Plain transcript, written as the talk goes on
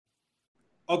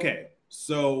Okay,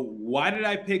 so why did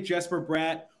I pick Jesper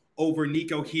Bratt over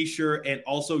Nico Hischier and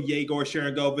also Yegor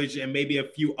Sharangovich and maybe a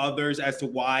few others as to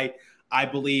why I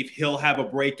believe he'll have a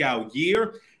breakout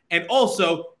year? And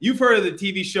also, you've heard of the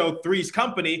TV show Three's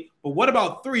Company, but what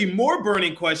about three more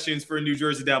burning questions for New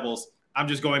Jersey Devils? I'm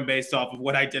just going based off of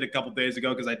what I did a couple days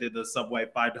ago because I did the Subway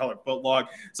 $5 footlog.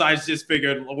 So I just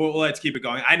figured, well, let's keep it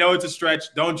going. I know it's a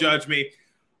stretch. Don't judge me.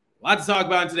 A lot to talk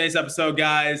about in today's episode,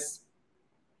 guys.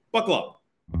 Buckle up.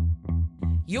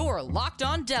 You're Locked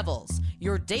On Devils,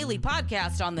 your daily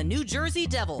podcast on the New Jersey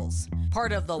Devils.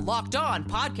 Part of the Locked On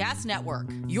Podcast Network,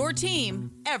 your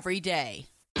team every day.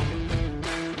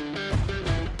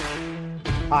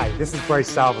 Hi, this is Bryce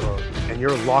Salvador, and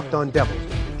you're Locked On Devils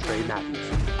with Trey Matthews.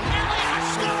 Scores!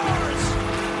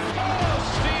 Oh,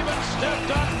 Steven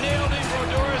stepped up, nailed it.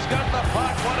 Brodor's got the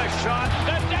puck. What a shot.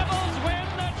 The Devils win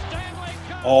the Stanley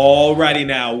Cup. Alrighty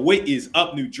now, what is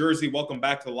up, New Jersey? Welcome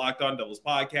back to the Locked On Devils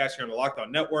podcast here on the Locked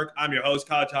On Network. I'm your host,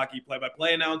 college hockey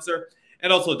play-by-play announcer,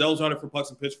 and also Devils runner for Pucks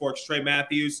and Pitchforks, Trey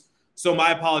Matthews. So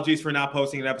my apologies for not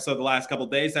posting an episode the last couple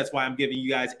of days. That's why I'm giving you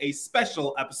guys a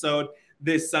special episode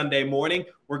this Sunday morning.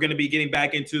 We're going to be getting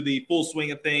back into the full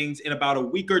swing of things in about a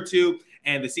week or two,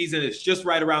 and the season is just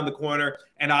right around the corner.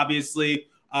 And obviously,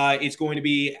 it's going to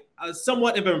be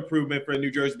somewhat of an improvement for the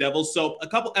New Jersey Devils. So a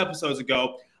couple episodes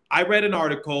ago, I read an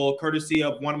article courtesy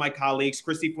of one of my colleagues,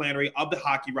 Christy Flannery of the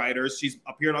Hockey Writers. She's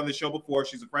appeared on the show before.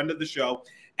 She's a friend of the show.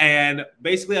 And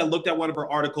basically, I looked at one of her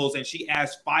articles, and she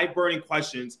asked 5 burning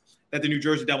questions that the New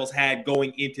Jersey Devils had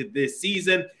going into this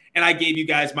season. And I gave you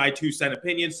guys my 2-cent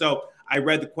opinion. So I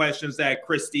read the questions that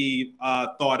Christy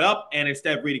thought up, and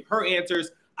instead of reading her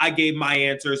answers, I gave my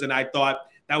answers, and I thought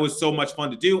that was so much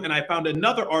fun to do. And I found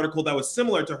another article that was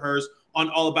similar to hers on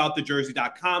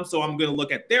allaboutthejersey.com. So I'm going to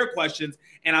look at their questions,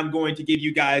 and I'm going to give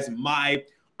you guys my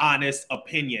honest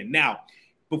opinion. Now,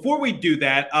 before we do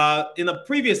that, in the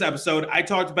previous episode, I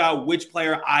talked about which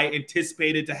player I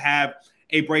anticipated to have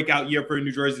a breakout year for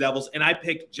New Jersey Devils, and I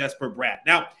picked Jesper Bratt.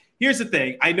 Now, here's the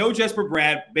thing. I know Jesper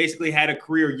Bratt basically had a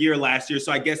career year last year,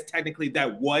 so I guess technically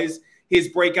that was his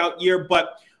breakout year.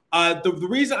 But the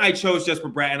reason I chose Jesper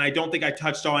Bratt, and I don't think I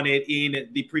touched on it in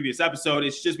the previous episode,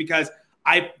 is just because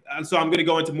I'm going to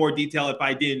go into more detail if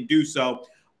I didn't do so.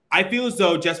 I feel as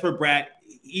though Jesper Bratt,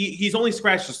 he's only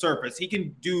scratched the surface. He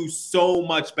can do so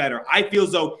much better. I feel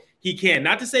as though he can.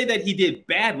 Not to say that he did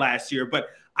bad last year, but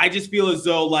I just feel as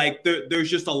though like there's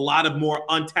just a lot of more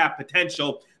untapped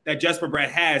potential that Jesper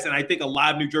Bratt has. And I think a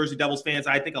lot of New Jersey Devils fans,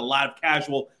 I think a lot of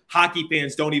casual hockey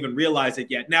fans don't even realize it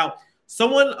yet. Now,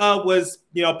 someone was,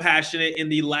 passionate in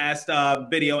the last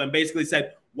video and basically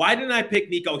said, why didn't I pick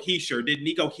Nico Hischier? Did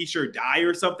Nico Hischier die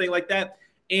or something like that?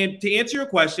 And to answer your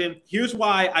question, here's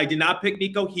why I did not pick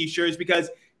Nico Hischier is because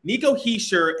Nico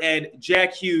Hischier and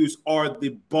Jack Hughes are the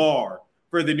bar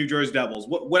for the New Jersey Devils.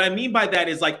 What I mean by that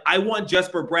is I want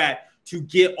Jesper Bratt to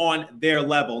get on their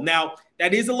level. Now,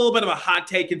 that is a little bit of a hot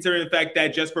take considering the fact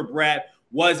that Jesper Bratt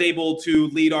was able to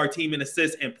lead our team in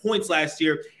assists and points last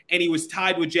year, and he was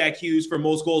tied with Jack Hughes for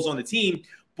most goals on the team.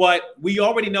 But we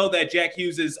already know that Jack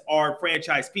Hughes is our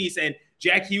franchise piece, and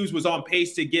Jack Hughes was on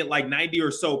pace to get 90 or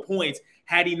so points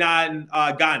had he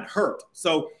not gotten hurt.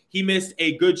 So he missed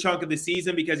a good chunk of the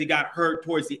season because he got hurt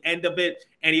towards the end of it,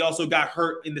 and he also got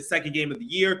hurt in the second game of the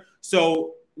year.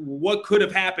 So what could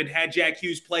have happened had Jack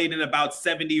Hughes played in about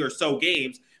 70 or so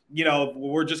games?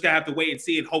 We're just going to have to wait and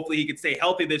see, and hopefully he can stay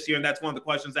healthy this year. And that's one of the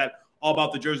questions that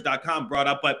allaboutthejersey.com brought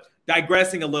up. But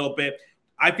digressing a little bit,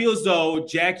 I feel as though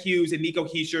Jack Hughes and Nico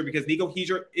Hischier, because Nico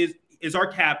Hischier is our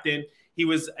captain. He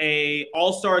was an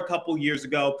all-star a couple years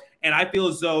ago. And I feel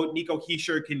as though Nico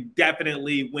Hischier can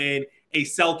definitely win a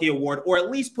Selke Award or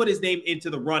at least put his name into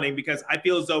the running because I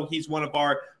feel as though he's one of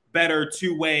our better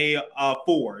two-way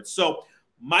forwards. So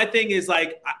my thing is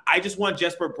I just want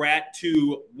Jesper Bratt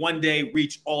to one day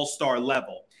reach all-star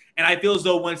level. And I feel as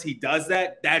though once he does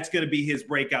that, that's going to be his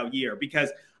breakout year because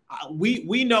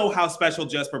we know how special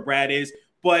Jesper Bratt is,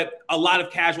 but a lot of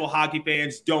casual hockey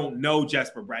fans don't know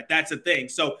Jesper Bratt. That's the thing.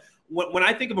 So when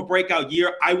I think of a breakout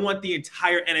year, I want the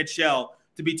entire NHL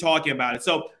to be talking about it.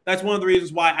 So that's one of the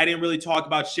reasons why I didn't really talk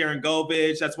about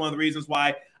Sharangovich. That's one of the reasons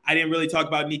why I didn't really talk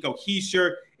about Nico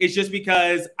Hischier. It's just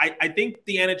because I think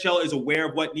the NHL is aware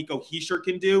of what Nico Hischier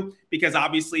can do because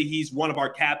obviously he's one of our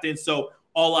captains. So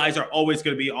all eyes are always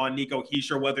going to be on Nico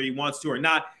Hischier, whether he wants to or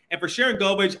not. And for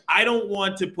Sharangovich, I don't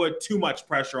want to put too much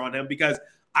pressure on him because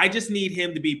I just need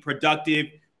him to be productive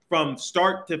from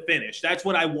start to finish. That's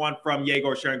what I want from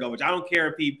Yegor Sharangovich. I don't care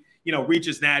if he,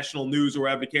 reaches national news or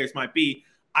whatever the case might be.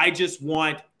 I just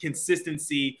want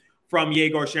consistency from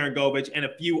Yegor Sharangovich and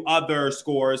a few other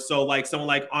scorers. So someone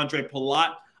like Andre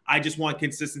Palat, I just want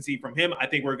consistency from him. I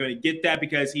think we're going to get that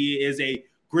because he is a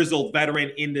grizzled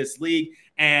veteran in this league.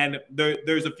 And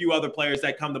there's a few other players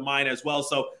that come to mind as well.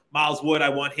 So Miles Wood, I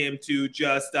want him to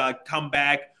just come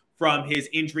back from his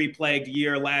injury-plagued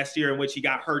year last year in which he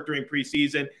got hurt during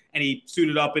preseason, and he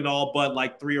suited up in all but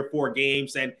like 3 or 4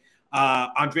 games. And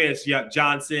Andreas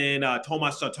Johnson,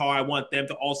 Tomas Tatar, I want them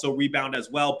to also rebound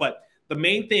as well. But the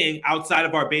main thing outside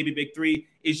of our baby big three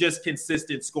is just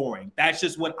consistent scoring. That's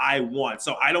just what I want.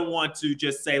 So I don't want to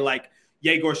just say like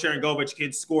Yegor Sharangovich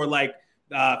can score like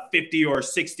 50 or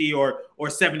 60 or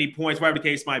 70 points, whatever the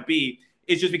case might be.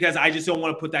 It's just because I just don't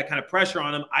want to put that kind of pressure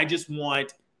on him. I just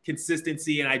want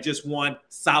consistency, and I just want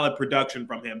solid production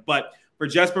from him. But for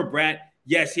Jesper Bratt,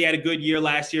 yes, he had a good year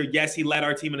last year. Yes, he led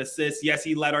our team in assists. Yes,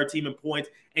 he led our team in points.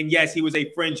 And yes, he was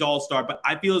a fringe all-star. But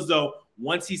I feel as though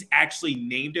once he's actually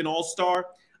named an all-star,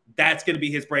 that's going to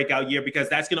be his breakout year because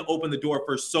that's going to open the door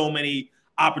for so many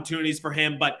opportunities for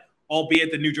him. But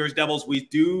albeit the New Jersey Devils, we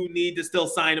do need to still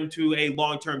sign him to a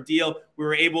long-term deal. We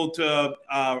were able to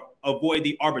avoid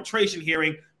the arbitration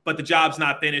hearing, but the job's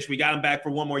not finished. We got him back for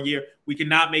one more year. We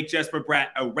cannot make Jesper Bratt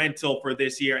a rental for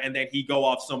this year and then he go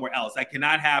off somewhere else. That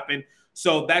cannot happen.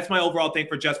 So that's my overall thing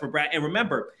for Jesper Bratt. And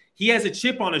remember, he has a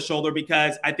chip on his shoulder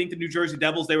because I think the New Jersey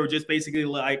Devils, they were just basically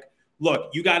like,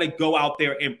 look, you got to go out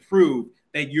there and prove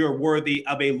that you're worthy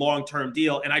of a long-term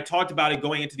deal. And I talked about it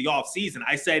going into the offseason.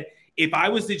 I said, if I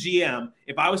was the GM,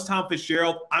 if I was Tom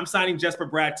Fitzgerald, I'm signing Jesper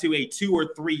Bratt to a 2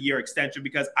 or 3 year extension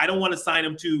because I don't want to sign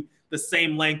him to the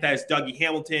same length as Dougie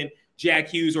Hamilton, Jack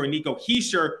Hughes, or Nico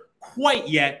Hischier quite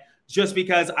yet, just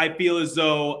because I feel as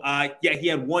though, he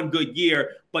had one good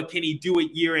year, but can he do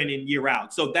it year in and year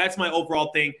out? So that's my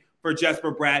overall thing for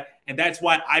Jesper Bratt, and that's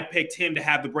why I picked him to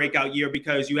have the breakout year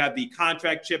because you have the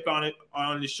contract chip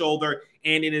on his shoulder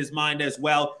and in his mind as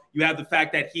well. You have the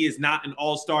fact that he is not an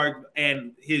all-star,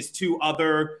 and his 2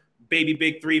 other baby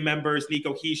big three members,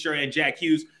 Nico Hischier and Jack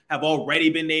Hughes, have already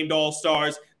been named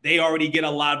all-stars. They already get a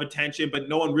lot of attention, but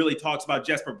no one really talks about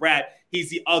Jesper Bratt. He's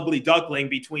the ugly duckling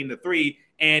between the three.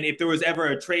 And if there was ever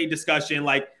a trade discussion,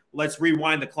 like let's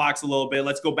rewind the clocks a little bit.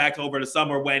 Let's go back to over the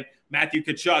summer when Matthew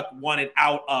Tkachuk wanted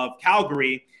out of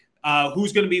Calgary.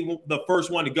 Who's going to be the first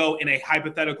one to go in a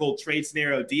hypothetical trade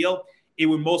scenario deal? It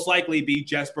would most likely be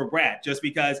Jesper Bratt, just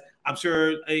because I'm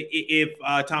sure if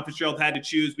Tom Fitzgerald had to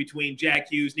choose between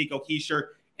Jack Hughes, Nico Hischier,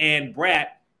 and Bratt,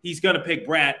 he's going to pick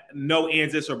Bratt, no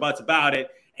ands, ifs, or buts about it.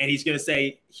 And he's going to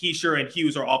say Hischier and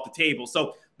Hughes are off the table.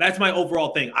 So that's my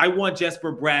overall thing. I want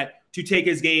Jesper Bratt to take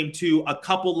his game to a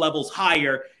couple levels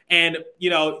higher. And,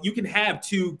 you can have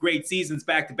 2 great seasons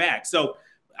back to back. So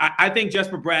I think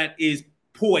Jesper Bratt is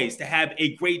poised to have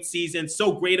a great season,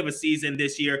 so great of a season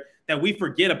this year that we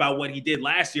forget about what he did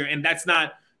last year. And that's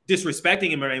not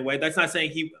disrespecting him in any way. That's not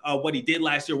saying what he did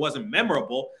last year wasn't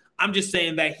memorable. I'm just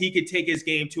saying that he could take his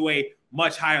game to a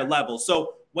much higher level.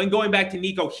 So when going back to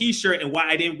Nico Hischier and why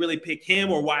I didn't really pick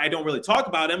him or why I don't really talk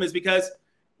about him is because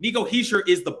Nico Hischier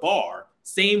is the bar.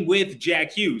 Same with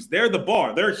Jack Hughes. They're the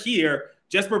bar. They're here.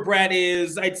 Jesper Bratt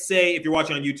is, I'd say, if you're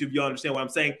watching on YouTube, you'll understand what I'm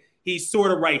saying. He's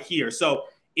sort of right here. So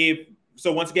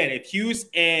once again, if Hughes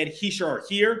and Hischier are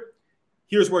here,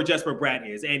 here's where Jesper Bratt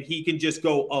is. And he can just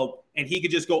go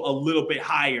a little bit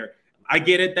higher. I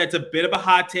get it. That's a bit of a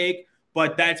hot take,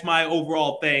 but that's my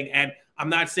overall thing. And I'm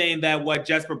not saying that what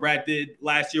Jesper Bratt did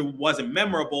last year wasn't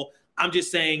memorable. I'm just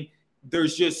saying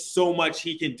there's just so much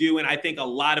he can do. And I think a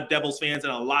lot of Devils fans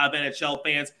and a lot of NHL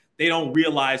fans, they don't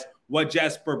realize what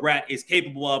Jesper Bratt is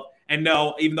capable of. And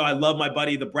no, even though I love my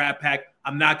buddy, the Bratt Pack,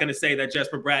 I'm not going to say that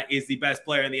Jesper Bratt is the best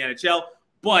player in the NHL,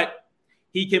 but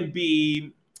he can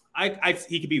be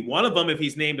he could be one of them if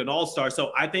he's named an all-star.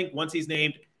 So I think once he's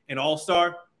named an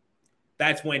all-star,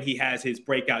 that's when he has his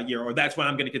breakout year, or that's when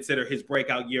I'm going to consider his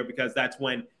breakout year, because that's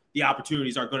when the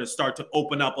opportunities are going to start to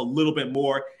open up a little bit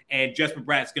more, and Jesper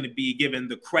Bratt's going to be given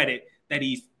the credit that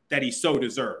he so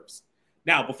deserves.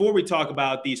 Now, before we talk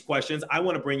about these questions, I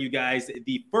want to bring you guys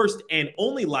the first and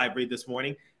only live read this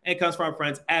morning, and it comes from our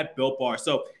friends at Built Bar.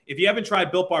 So if you haven't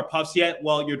tried Built Bar Puffs yet,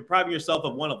 well, you're depriving yourself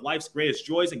of one of life's greatest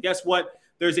joys. And guess what?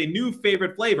 There's a new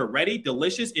favorite flavor, ready,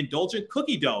 delicious, indulgent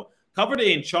cookie dough. Covered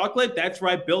in chocolate, that's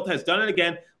right, Built has done it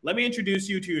again. Let me introduce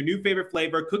you to your new favorite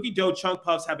flavor. Cookie dough chunk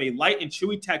puffs have a light and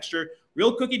chewy texture,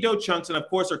 real cookie dough chunks, and of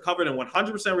course are covered in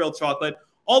 100% real chocolate.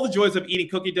 All the joys of eating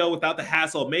cookie dough without the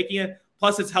hassle of making it.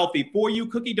 Plus, it's healthy for you.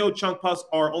 Cookie dough chunk puffs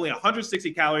are only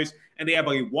 160 calories, and they have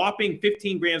a whopping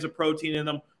 15 grams of protein in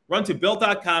them. run to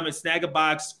Built.com and snag a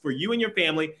box for you and your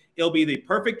family. It'll be the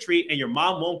perfect treat, and your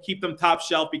mom won't keep them top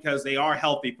shelf because they are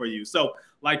healthy for you. So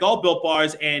like all Built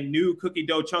Bars and new cookie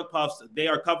dough chunk puffs, they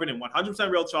are covered in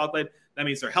 100% real chocolate. That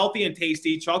means they're healthy and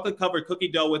tasty. Chocolate-covered cookie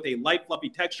dough with a light, fluffy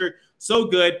texture. So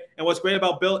good. And what's great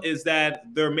about Built is that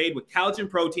they're made with collagen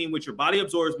protein, which your body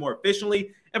absorbs more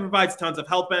efficiently and provides tons of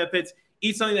health benefits.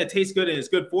 Eat something that tastes good and is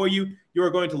good for you. You are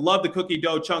going to love the cookie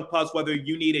dough chunk puffs, whether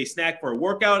you need a snack for a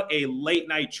workout, a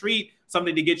late-night treat,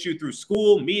 something to get you through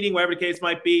school, meeting, whatever the case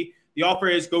might be. The offer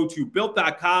is go to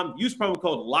Built.com, use promo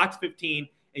code LOCKED15,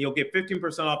 and you'll get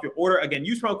 15% off your order. Again,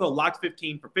 use promo code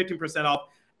LOCKED15 for 15% off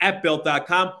at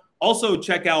Built.com. Also,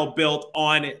 check out Built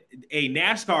on a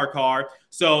NASCAR car.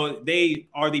 So they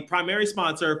are the primary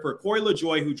sponsor for Corey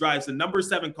LaJoie, who drives the number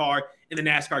 7 car in the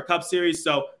NASCAR Cup Series.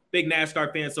 So big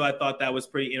NASCAR fan, so I thought that was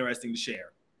pretty interesting to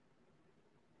share.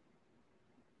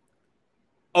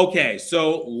 Okay,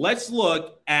 so let's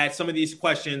look at some of these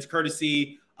questions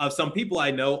courtesy of some people I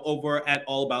know over at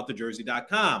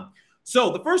allaboutthejersey.com.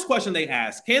 So the first question they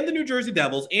ask, can the New Jersey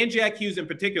Devils and Jack Hughes in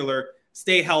particular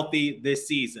stay healthy this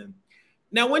season?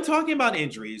 Now, when talking about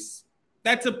injuries,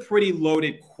 that's a pretty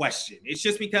loaded question. It's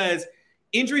just because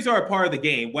injuries are a part of the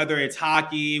game, whether it's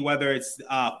hockey, whether it's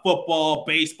football,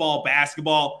 baseball,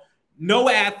 basketball. No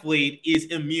athlete is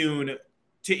immune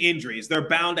to injuries. They're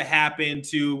bound to happen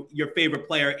to your favorite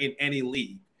player in any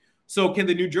league. So can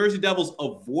the New Jersey Devils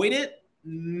avoid it?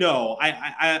 No,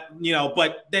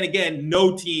 but then again,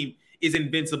 no team is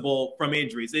invincible from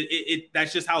injuries.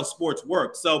 That's just how sports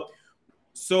work.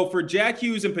 So for Jack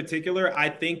Hughes in particular, I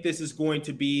think this is going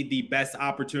to be the best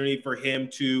opportunity for him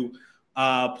to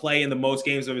play in the most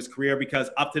games of his career, because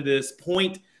up to this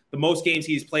point, the most games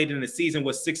he's played in a season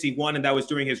was 61, and that was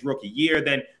during his rookie year.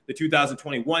 Then the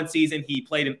 2021 season, he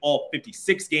played in all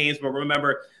 56 games. But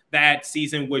remember, that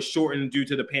season was shortened due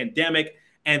to the pandemic.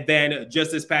 And then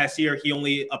just this past year, he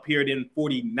only appeared in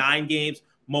 49 games,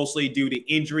 mostly due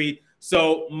to injury.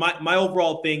 So my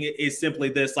overall thing is simply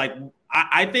this. Like,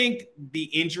 I think the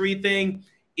injury thing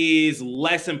is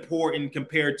less important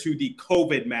compared to the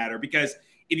COVID matter, because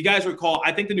if you guys recall,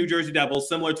 I think the New Jersey Devils,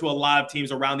 similar to a lot of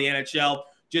teams around the NHL,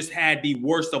 just had the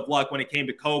worst of luck when it came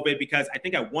to COVID, because I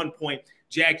think at one point,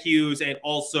 Jack Hughes and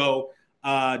also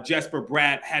Jesper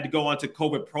Bratt had to go onto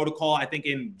COVID protocol, I think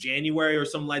in January or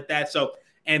something like that.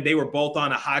 And they were both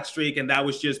on a hot streak, and that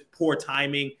was just poor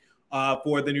timing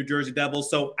for the New Jersey Devils.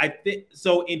 So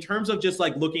in terms of just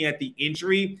like looking at the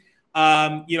injury,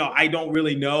 I don't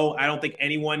really know. I don't think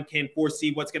anyone can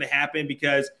foresee what's going to happen,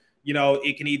 because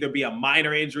it can either be a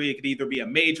minor injury, it could either be a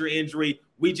major injury.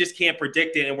 We just can't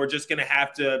predict it, and we're just going to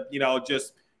have to,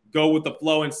 just go with the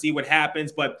flow and see what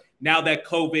happens. But now that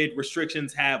COVID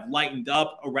restrictions have lightened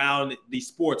up around the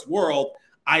sports world,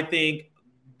 I think,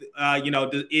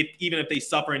 even if they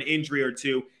suffer an injury or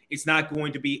two, it's not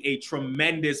going to be a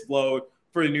tremendous blow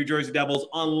for the New Jersey Devils,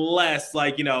 unless,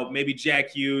 maybe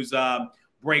Jack Hughes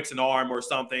breaks an arm or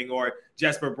something, or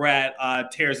Jesper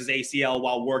Bratt tears his ACL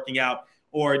while working out,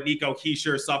 or Nico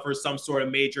Hischier suffers some sort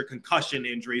of major concussion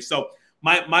injury. So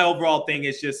my overall thing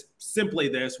is just simply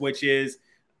this, which is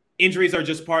injuries are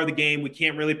just part of the game. We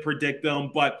can't really predict them,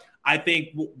 but I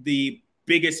think the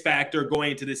biggest factor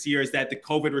going into this year is that the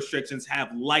COVID restrictions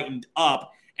have lightened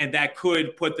up, and that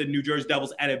could put the New Jersey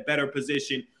Devils at a better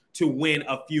position to win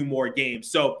a few more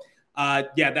games. So,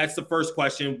 that's the first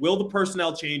question. Will the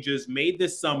personnel changes made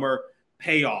this summer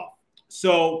pay off?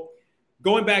 So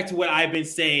going back to what I've been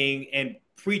saying and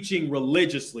preaching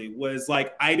religiously was,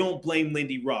 like, I don't blame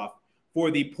Lindy Ruff for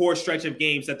the poor stretch of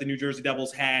games that the New Jersey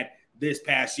Devils had this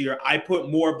past year. I put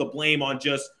more of the blame on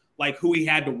just like who he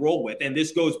had to roll with. And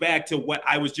this goes back to what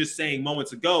I was just saying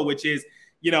moments ago, which is,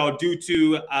 due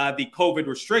to the COVID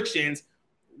restrictions,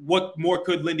 what more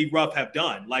could Lindy Ruff have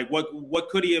done? Like, what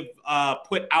could he have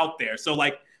put out there? So,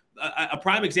 like, a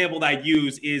prime example that I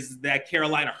use is that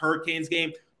Carolina Hurricanes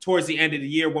game towards the end of the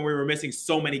year when we were missing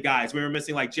so many guys. We were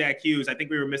missing, like, Jack Hughes. I think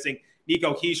we were missing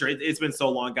Nico Hischier. It's been so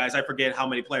long, guys. I forget how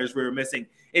many players we were missing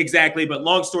exactly. But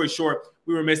long story short,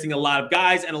 we were missing a lot of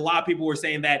guys, and a lot of people were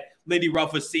saying that Lindy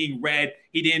Ruff was seeing red.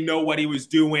 He didn't know what he was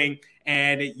doing,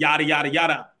 and yada, yada,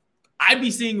 yada. I'd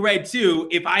be seeing red too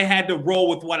if I had to roll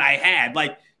with what I had.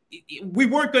 Like, we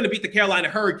weren't going to beat the Carolina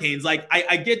Hurricanes. Like,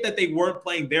 I get that they weren't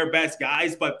playing their best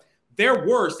guys, but their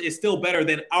worst is still better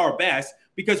than our best,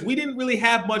 because we didn't really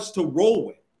have much to roll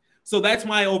with. So that's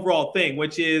my overall thing,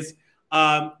 which is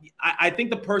I think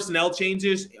the personnel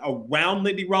changes around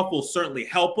Lindy Ruff will certainly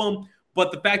help him.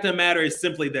 But the fact of the matter is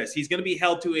simply this. He's going to be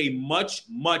held to a much,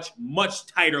 much, much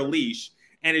tighter leash.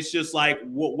 And it's just like,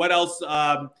 what else?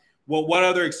 What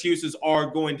other excuses are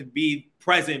going to be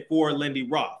present for Lindy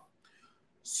Ruff?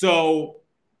 So,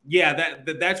 yeah,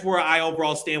 that's where I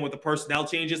overall stand with the personnel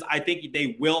changes. I think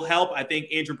they will help. I think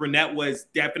Andrew Brunette was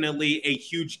definitely a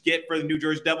huge get for the New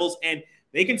Jersey Devils, and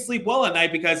they can sleep well at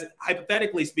night because,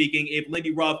 hypothetically speaking, if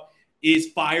Lindy Ruff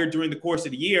is fired during the course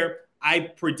of the year, I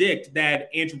predict that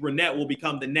Andrew Brunette will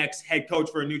become the next head coach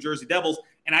for the New Jersey Devils,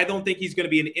 and I don't think he's going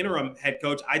to be an interim head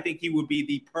coach. I think he would be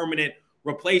the permanent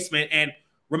replacement. And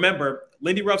remember,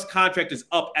 Lindy Ruff's contract is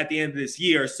up at the end of this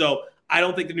year, so I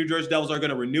don't think the New Jersey Devils are going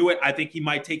to renew it. I think he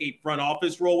might take a front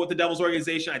office role with the Devils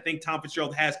organization. I think Tom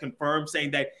Fitzgerald has confirmed,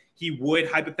 saying that he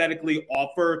would hypothetically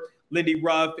offer Lindy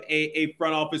Ruff a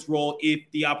front office role if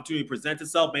the opportunity presents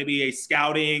itself, maybe a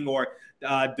scouting or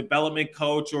development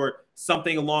coach or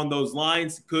something along those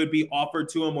lines could be offered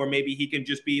to him, or maybe he can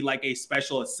just be like a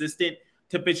special assistant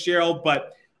to Fitzgerald.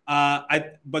 But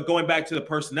going back to the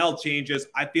personnel changes,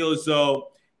 I feel as though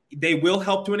they will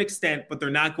help to an extent, but they're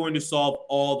not going to solve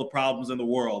all the problems in the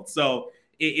world. So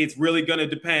it's really going to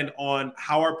depend on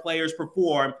how our players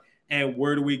perform and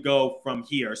where do we go from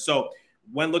here. So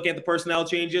when looking at the personnel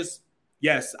changes,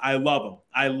 yes, I love them.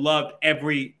 I loved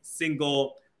every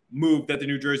single move that the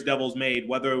New Jersey Devils made,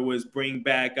 whether it was bringing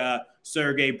back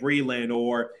Sergei Brylin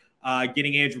or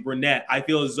getting Andrew Brunette. I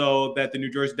feel as though that the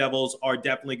New Jersey Devils are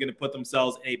definitely going to put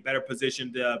themselves in a better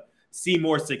position to see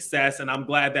more success, and I'm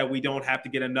glad that we don't have to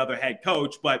get another head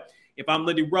coach. But if I'm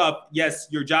Lindy Ruff, yes,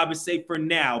 your job is safe for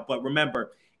now, but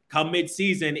remember, come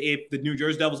mid-season, if the New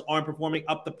Jersey Devils aren't performing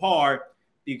up to par,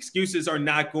 the excuses are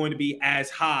not going to be as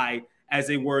high as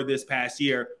they were this past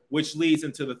year, which leads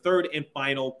into the third and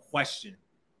final question.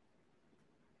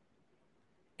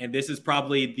 And this is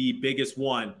probably the biggest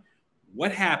one.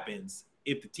 What happens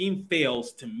if the team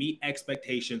fails to meet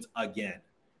expectations again?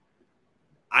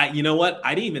 You know what?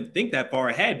 I didn't even think that far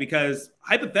ahead because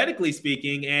hypothetically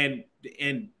speaking,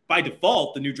 and by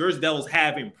default, the New Jersey Devils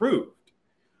have improved.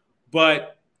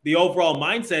 But the overall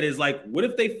mindset is like, what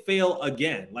if they fail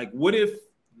again? Like, what if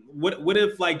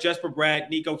like Jesper Bratt,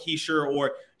 Nico Hischier,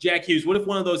 or Jack Hughes, what if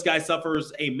one of those guys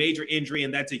suffers a major injury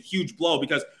and that's a huge blow?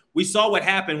 Because we saw what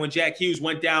happened when Jack Hughes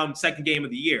went down second game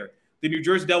of the year. The New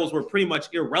Jersey Devils were pretty much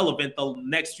irrelevant the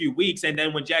next few weeks. And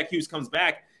then when Jack Hughes comes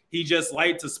back, he just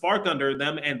lights a spark under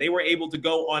them, and they were able to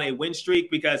go on a win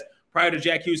streak because prior to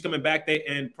Jack Hughes coming back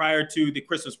and prior to the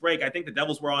Christmas break, I think the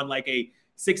Devils were on like a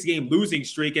 6-game losing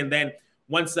streak. And then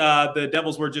once the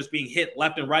Devils were just being hit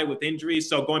left and right with injuries.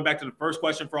 So going back to the first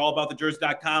question for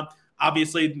allaboutthejersey.com,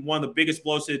 obviously one of the biggest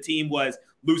blows to the team was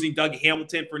losing Doug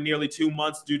Hamilton for nearly 2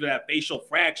 months due to that facial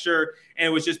fracture. And it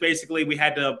was just basically we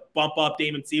had to bump up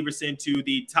Damon Severson to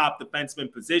the top defenseman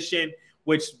position,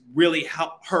 which really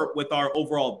hurt with our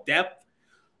overall depth.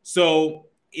 So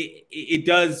it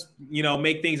does,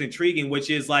 make things intriguing,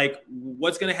 which is like,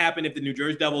 what's going to happen if the New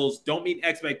Jersey Devils don't meet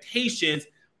expectations,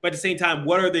 but at the same time,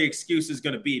 what are the excuses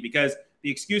going to be? Because the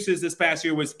excuses this past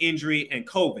year was injury and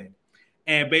COVID.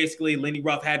 And basically, Lindy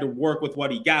Ruff had to work with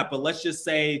what he got. But let's just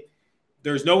say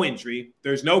there's no injury,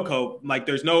 there's no COVID,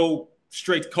 there's no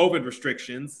strict COVID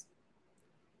restrictions.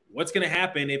 What's going to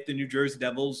happen if the New Jersey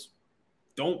Devils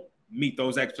don't meet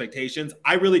those expectations?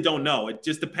 I really don't know. It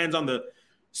just depends on the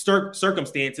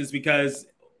circumstances because,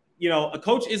 a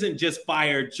coach isn't just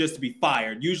fired just to be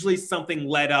fired. Usually something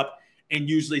led up and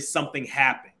usually something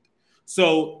happened.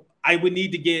 So I would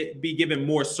need to be given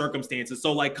more circumstances.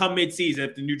 So like come mid-season,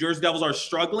 if the New Jersey Devils are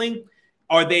struggling,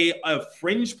 are they a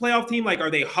fringe playoff team? Like,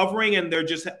 are they hovering and they're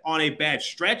just on a bad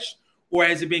stretch? Or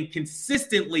has it been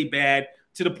consistently bad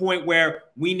to the point where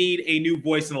we need a new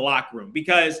voice in the locker room?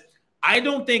 Because I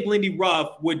don't think Lindy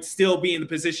Ruff would still be in the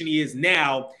position he is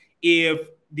now if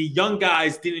the young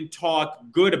guys didn't talk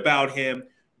good about him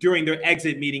during their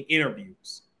exit meeting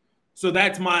interviews. So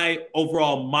that's my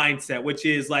overall mindset, which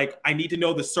is like, I need to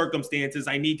know the circumstances.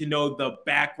 I need to know the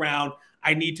background.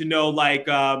 I need to know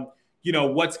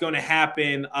what's going to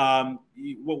happen.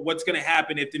 What's going to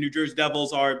happen if the New Jersey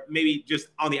Devils are maybe just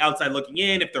on the outside looking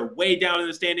in, if they're way down in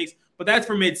the standings, but that's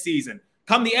for mid-season.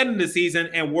 Come the end of the season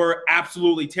and we're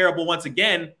absolutely terrible once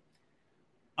again,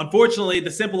 unfortunately,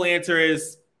 the simple answer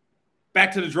is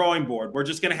back to the drawing board. We're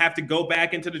just going to have to go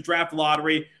back into the draft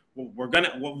lottery.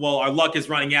 Our luck is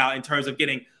running out in terms of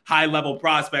getting high-level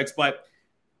prospects, but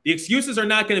the excuses are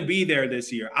not going to be there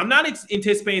this year. I'm not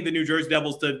anticipating the New Jersey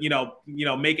Devils to,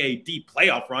 make a deep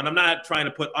playoff run. I'm not trying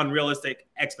to put unrealistic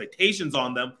expectations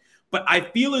on them, but I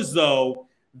feel as though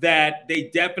that they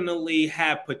definitely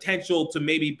have potential to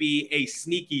maybe be a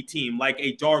sneaky team, like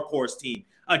a dark horse team,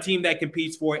 a team that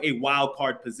competes for a wild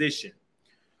card position.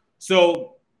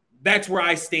 So that's where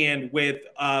I stand with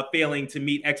failing to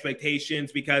meet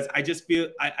expectations, because I just feel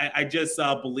I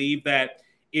believe that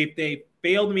if they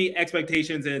fail to meet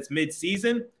expectations and it's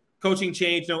mid-season, coaching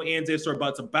change, no ands, ifs, or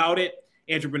buts about it.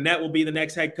 Andrew Brunette will be the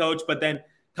next head coach, but then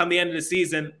come the end of the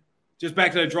season, just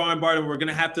back to the drawing board, and we're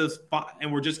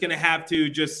just going to have to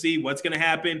just see what's going to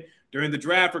happen during the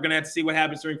draft. We're going to have to see what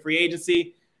happens during free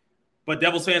agency. But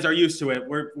Devils fans are used to it.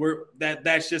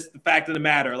 That's just the fact of the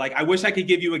matter. Like, I wish I could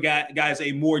give you guys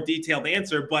a more detailed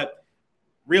answer, but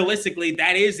realistically,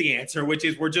 that is the answer, which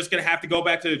is we're just going to have to go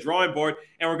back to the drawing board,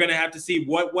 and we're going to have to see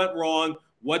what went wrong,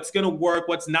 what's going to work,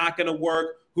 what's not going to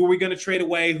work, who are we going to trade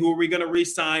away, who are we going to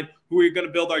re-sign, who are we going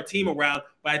to build our team around.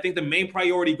 But I think the main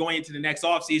priority going into the next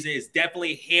offseason is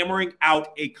definitely hammering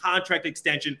out a contract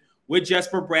extension with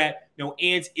Jesper Bratt. No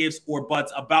ands, ifs, or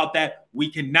buts about that.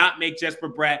 We cannot make Jesper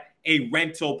Bratt a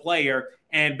rental player,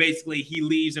 and basically he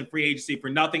leaves in free agency for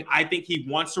nothing. I think he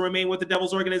wants to remain with the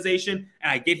Devils organization,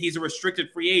 and I get he's a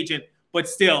restricted free agent, but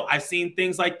still, I've seen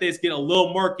things like this get a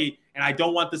little murky, and I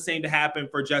don't want the same to happen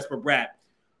for Jesper Bratt.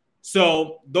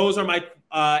 So those are my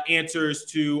answers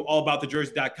to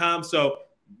allaboutthejersey.com. So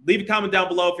leave a comment down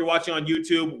below if you're watching on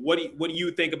YouTube. What do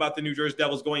you think about the New Jersey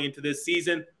Devils going into this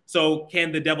season? So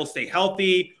can the Devils stay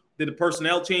healthy? Did the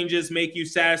personnel changes make you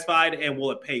satisfied, and will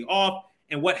it pay off?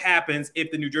 And what happens if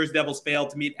the New Jersey Devils fail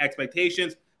to meet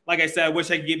expectations? Like I said, I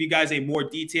wish I could give you guys a more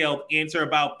detailed answer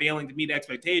about failing to meet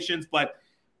expectations, but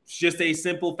it's just a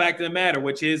simple fact of the matter,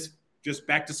 which is just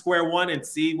back to square one and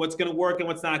see what's going to work and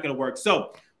what's not going to work.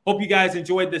 So hope you guys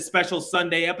enjoyed this special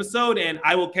Sunday episode, and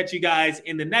I will catch you guys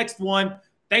in the next one.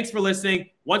 Thanks for listening.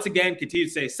 Once again, continue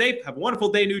to stay safe. Have a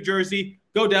wonderful day, New Jersey.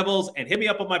 Go Devils, and hit me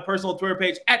up on my personal Twitter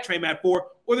page at TreyMatt4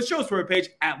 or the show's Twitter page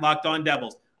at Locked On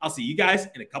Devils. I'll see you guys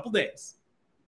in a couple days.